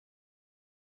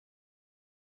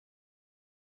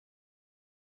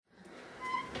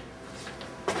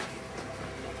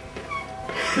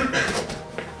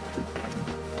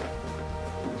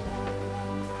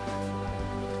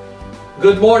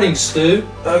Good morning, Stu.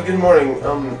 Good morning.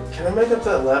 Can I make up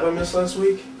that lab I missed last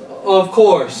week? Of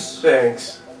course.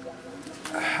 Thanks.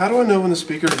 How do I know when the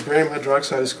speaker of barium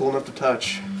hydroxide is cool enough to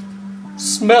touch?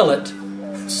 Smell it.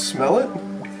 Smell it?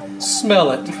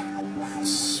 Smell it.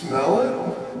 Smell it?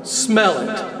 Smell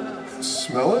it.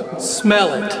 Smell it?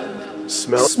 Smell it.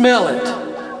 Smell it? Smell it.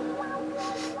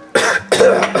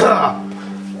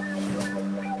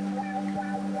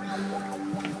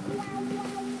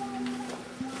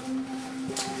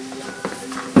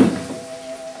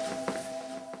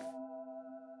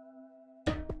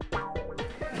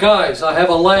 Guys, I have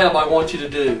a lab I want you to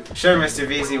do. Sure, Mr.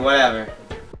 Veazey, whatever.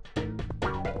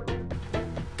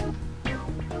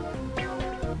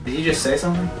 Did you just say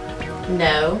something?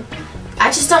 No. I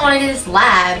just don't want to do this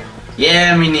lab.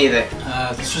 Yeah, me neither.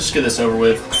 Let's just get this over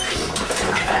with.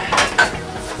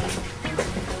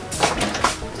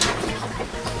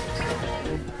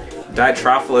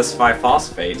 Ditrophlous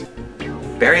biphosphate.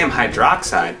 Barium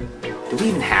hydroxide. Do we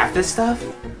even have this stuff?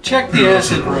 Check the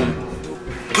acid room.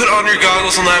 Put on your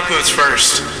goggles and lab coats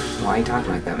first. Why are you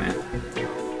talking like that, man?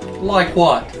 Like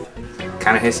what?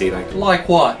 Kinda hissy, Like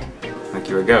what? like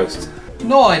you're a ghost.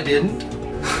 No, I didn't.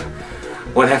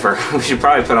 Whatever. We should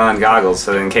probably put on goggles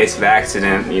so that in case of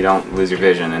accident you don't lose your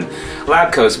vision. And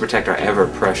lab coats protect our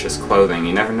ever-precious clothing.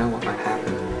 You never know what might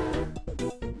happen.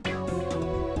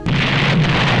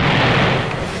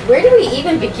 Where do we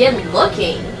even begin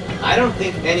looking? I don't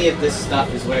think any of this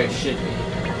stuff is where it should be.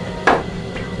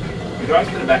 We could always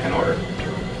put it back in order.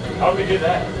 How do we do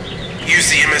that? Use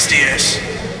the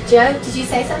MSDS. Joe, did you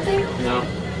say something? No.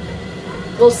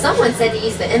 Well, someone said to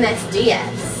use the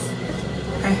MSDS.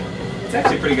 It's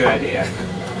actually a pretty good idea.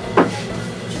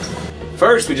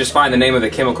 First, we just find the name of the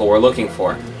chemical we're looking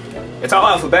for. It's all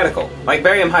alphabetical, like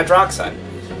barium hydroxide.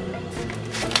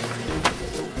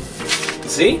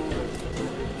 See?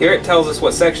 Here it tells us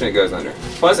what section it goes under.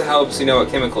 Plus it helps you know what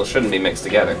chemicals shouldn't be mixed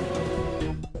together.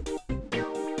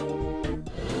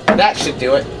 That should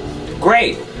do it.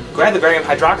 Great! Grab the barium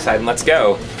hydroxide and let's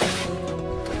go.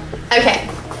 Okay,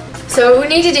 so what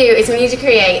we need to do is we need to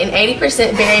create an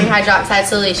 80% barium hydroxide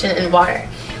solution in water.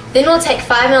 Then we'll take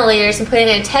 5 milliliters and put it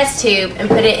in a test tube and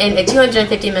put it in a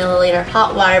 250 milliliter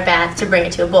hot water bath to bring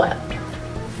it to a boil.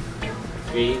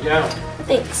 Here you go.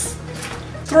 Thanks.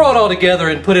 Throw it all together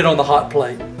and put it on the hot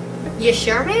plate. You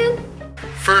sure, man?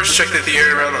 First, check that the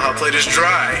area around the hot plate is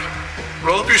dry.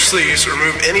 Roll up your sleeves,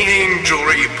 remove any hanging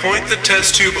jewelry, point the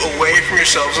test tube away from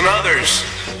yourselves and others.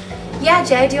 Yeah,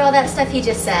 Joe, do all that stuff he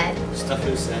just said. Stuff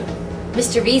who said?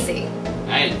 Mr. Veazey.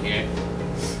 I didn't hear it.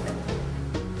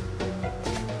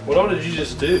 What all did you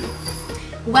just do?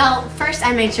 Well, first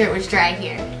I made sure it was dry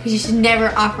here, because you should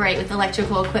never operate with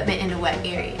electrical equipment in a wet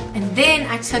area. And then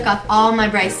I took off all my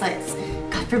bracelets.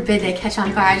 God forbid they catch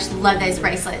on fire, I just love those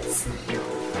bracelets.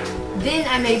 Then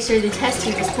I made sure the test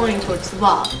tube was pointing towards the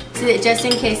wall, so that just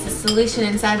in case the solution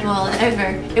inside boiled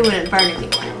over, it wouldn't burn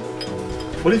anyone.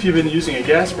 What if you've been using a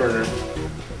gas burner?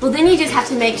 Well, then you just have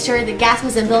to make sure the gas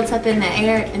wasn't built up in the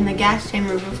air in the gas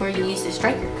chamber before you use the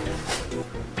striker.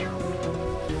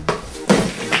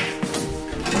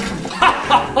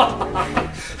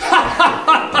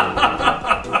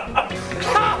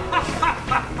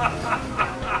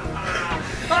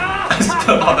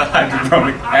 Spill all the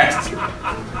hydrochloric acid.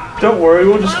 Don't worry,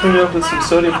 we'll just clean it up with some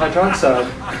sodium hydroxide.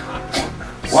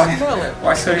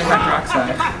 Why sodium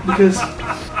hydroxide? Because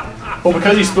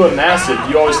you spilled an acid,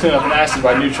 you always clean up an acid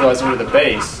by neutralizing it with a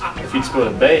base. If you spilled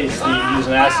a base, then you use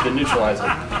an acid to neutralize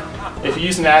it. If you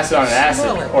use an acid on an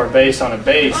acid, or a base on a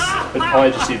base, it would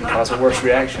probably just even cause a worse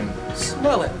reaction.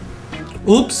 Smell it.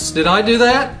 Oops, did I do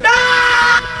that?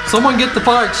 Someone get the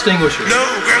fire extinguisher. No,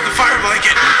 grab the fire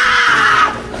blanket.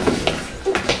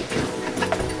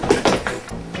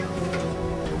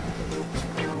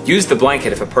 Use the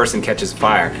blanket if a person catches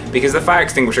fire, because the fire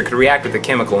extinguisher could react with the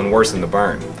chemical and worsen the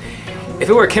burn. If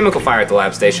it were a chemical fire at the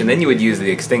lab station, then you would use the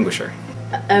extinguisher.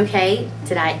 Okay,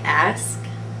 did I ask?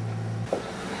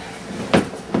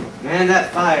 Man, that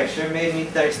fire sure made me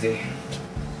thirsty.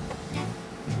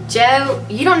 Joe,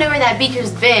 you don't know where that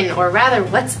beaker's been, or rather,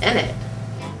 what's in it.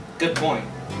 Good point.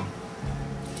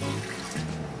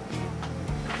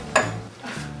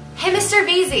 Hey, Mr.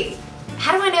 Veazey,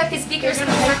 how do I know if this beaker's cool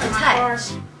enough to touch?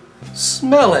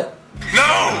 Smell it.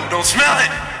 No, don't smell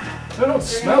it. I don't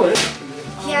smell it.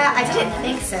 Yeah, I didn't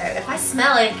think so. If I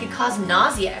smell it, it could cause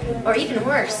nausea, or even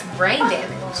worse, brain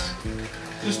damage.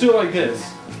 Just do it like this.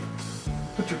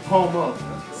 Put your palm up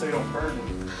so you don't burn it.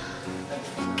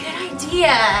 Good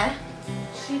idea.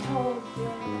 She told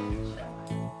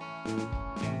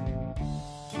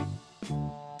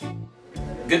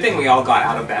Good thing we all got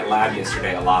out of that lab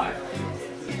yesterday alive.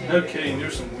 No kidding,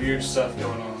 there's some weird stuff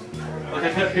going on. Like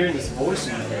I kept hearing this voice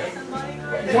in my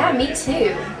head. Yeah, me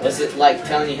too. Was it like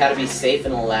telling you how to be safe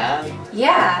in a lab?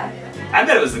 Yeah. I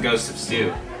bet it was the ghost of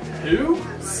Stu. Who?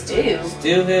 Stu.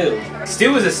 Stu who?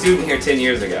 Stu was a student here 10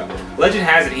 years ago. Legend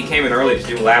has it he came in early to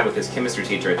do a lab with his chemistry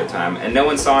teacher at the time, and no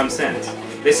one saw him since.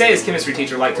 They say his chemistry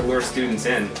teacher liked to lure students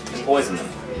in and poison them.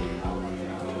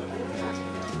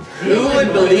 Who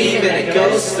would believe in a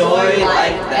ghost story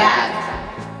like that?